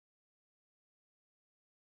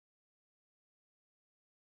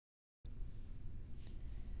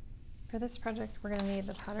For this project, we're going to need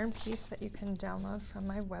the pattern piece that you can download from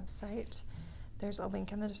my website. There's a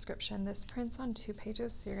link in the description. This prints on 2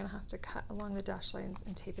 pages, so you're going to have to cut along the dash lines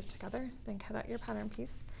and tape it together. Then cut out your pattern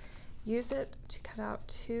piece. Use it to cut out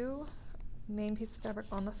 2 main pieces of fabric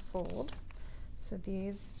on the fold. So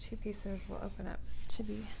these 2 pieces will open up to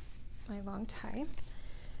be my long tie.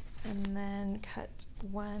 And then cut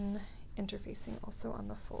 1 interfacing also on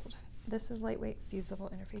the fold. This is lightweight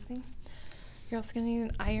fusible interfacing. You're also going to need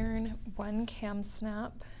an iron, 1 cam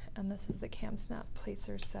snap, and this is the cam snap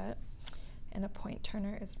placer set. And a point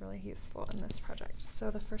turner is really useful in this project.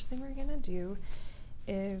 So the first thing we're going to do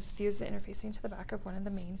is fuse the interfacing to the back of one of the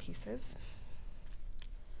main pieces.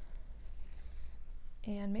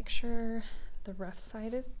 And make sure the rough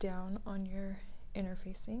side is down on your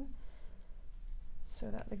interfacing so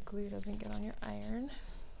that the glue doesn't get on your iron.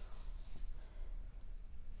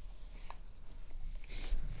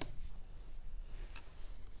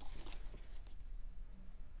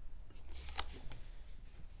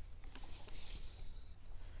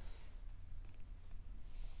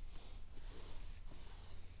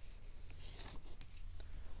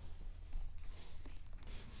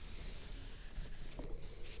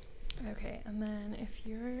 Okay, and then if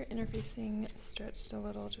your interfacing stretched a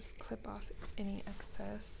little, just clip off any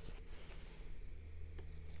excess.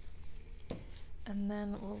 And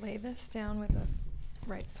then we'll lay this down with the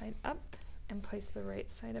right side up and place the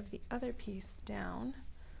right side of the other piece down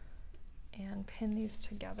and pin these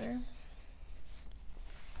together.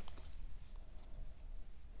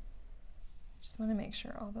 Just want to make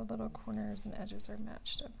sure all the little corners and edges are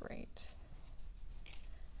matched up right.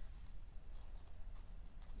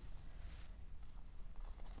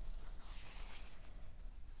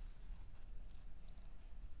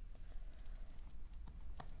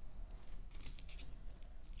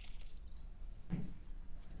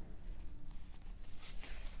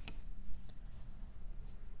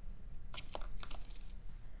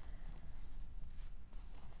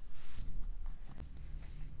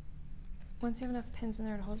 Once you have enough pins in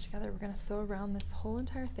there to hold it together, we're going to sew around this whole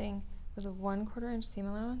entire thing with a 1/4 inch seam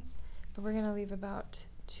allowance, but we're going to leave about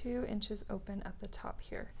 2 inches open at the top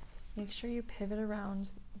here. Make sure you pivot around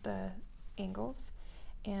the angles,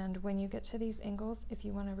 and when you get to these angles, if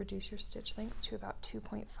you want to reduce your stitch length to about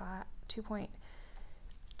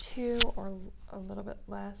 2.2 or a little bit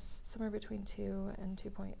less, somewhere between 2 and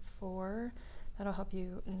 2.4, that'll help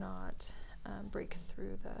you not break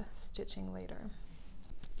through the stitching later.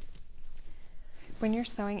 When you're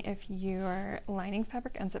sewing, if your lining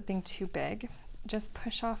fabric ends up being too big, just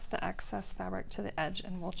push off the excess fabric to the edge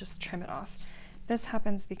and we'll just trim it off. This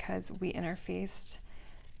happens because we interfaced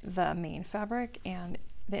the main fabric and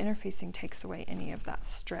the interfacing takes away any of that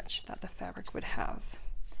stretch that the fabric would have.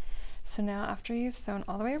 So now after you've sewn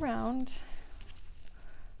all the way around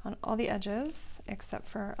on all the edges, except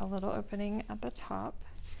for a little opening at the top,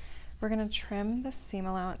 we're going to trim the seam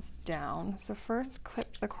allowance down. So first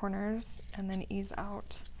clip the corners and then ease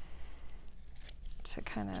out to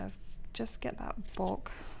kind of just get that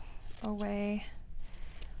bulk away.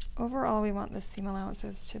 Overall, we want the seam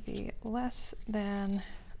allowances to be less than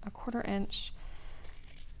 1/4 inch,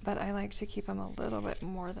 but I like to keep them a little bit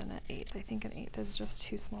more than 1/8. I think 1/8 is just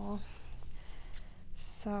too small.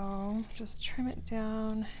 So just trim it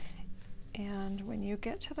down, and when you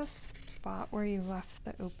get to the spot where you left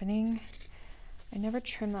the opening, I never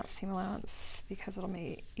trim that seam allowance because it'll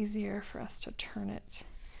make it easier for us to turn it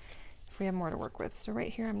if we have more to work with. So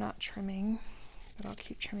right here I'm not trimming, but I'll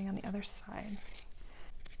keep trimming on the other side.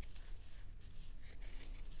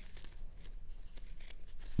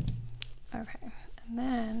 Okay, and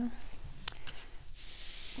then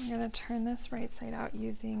we're going to turn this right side out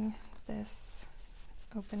using this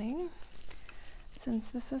opening. Since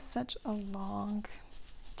this is such a long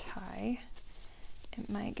tie, it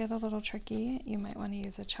might get a little tricky. You might want to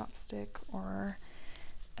use a chopstick or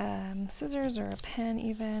scissors or a pen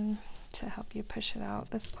even to help you push it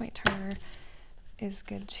out. This point turner is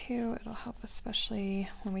good too. It'll help especially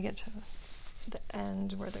when we get to the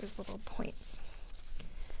end where there's little points.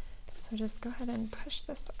 So just go ahead and push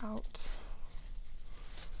this out.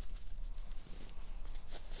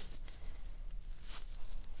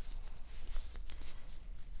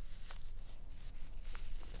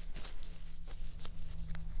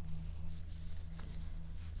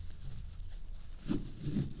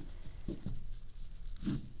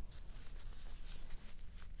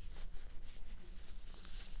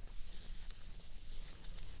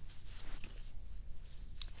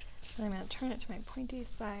 And I'm going to turn it to my pointy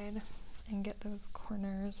side and get those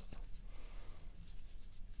corners.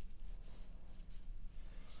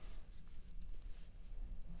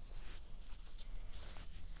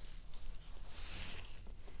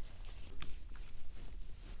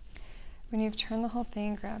 When you've turned the whole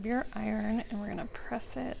thing, grab your iron and we're gonna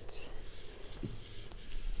press it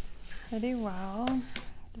pretty well.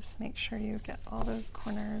 Just make sure you get all those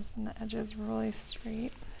corners and the edges really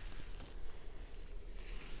straight.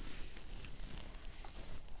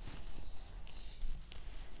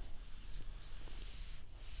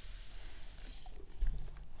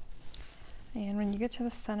 And when you get to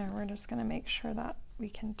the center, we're just going to make sure that we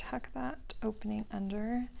can tuck that opening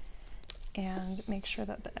under and make sure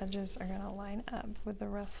that the edges are going to line up with the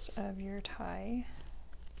rest of your tie.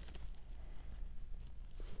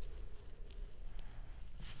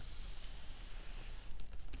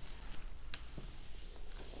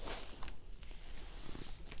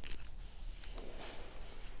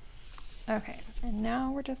 Okay, and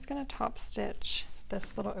now we're just going to top stitch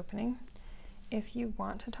this little opening. If you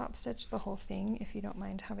want to top stitch the whole thing, if you don't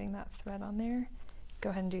mind having that thread on there,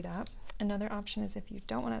 go ahead and do that. Another option is if you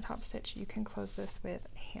don't want to top stitch, you can close this with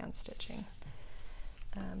hand stitching.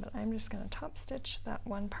 But I'm just going to top stitch that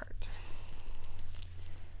one part.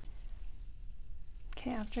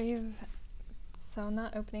 Okay, after you've sewn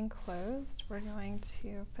that opening closed, we're going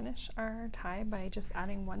to finish our tie by just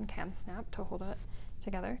adding one cam snap to hold it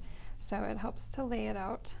together. So it helps to lay it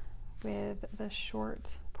out with the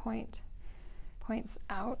short points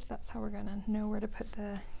out. That's how we're gonna know where to put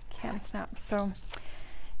the cam snap. So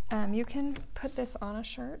you can put this on a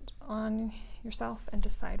shirt on yourself and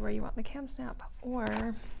decide where you want the cam snap,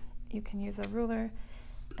 or you can use a ruler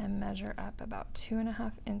and measure up about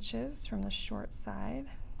 2.5 inches from the short side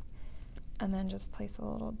and then just place a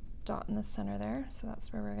little dot in the center there. So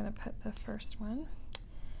that's where we're gonna put the first one.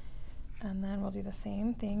 And then we'll do the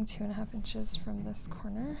same thing, 2.5 inches from this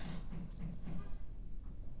corner.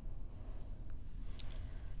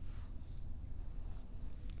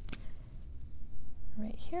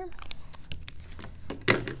 Right here.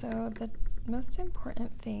 So the most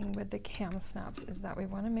important thing with the cam snaps is that we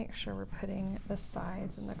want to make sure we're putting the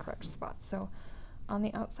sides in the correct spot. So on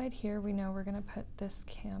the outside here, we know we're going to put this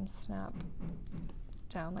cam snap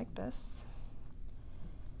down like this.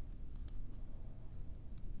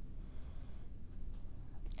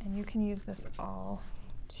 And you can use this awl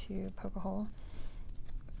to poke a hole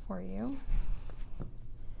for you.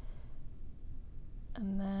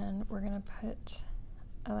 And then we're going to put,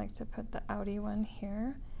 I like to put the outie one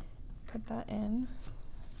here, put that in,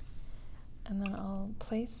 and then I'll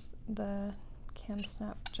place the cam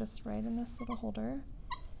snap just right in this little holder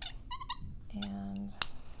and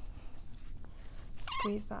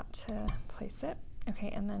squeeze that to place it. Okay,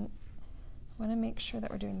 and then I want to make sure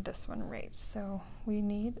that we're doing this one right. So we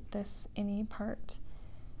need this innie part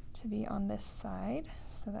to be on this side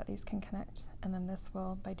so that these can connect, and then this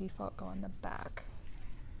will by default go on the back.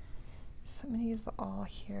 So I'm going to use the awl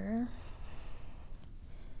here,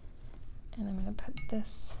 and I'm going to put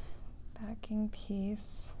this backing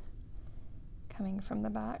piece coming from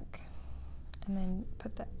the back, and then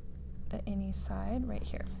put the innie side right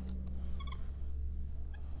here.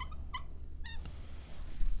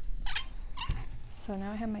 So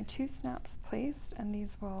now I have my 2 snaps placed, and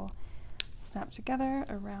these will snap together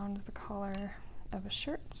around the collar of a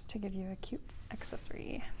shirt to give you a cute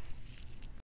accessory.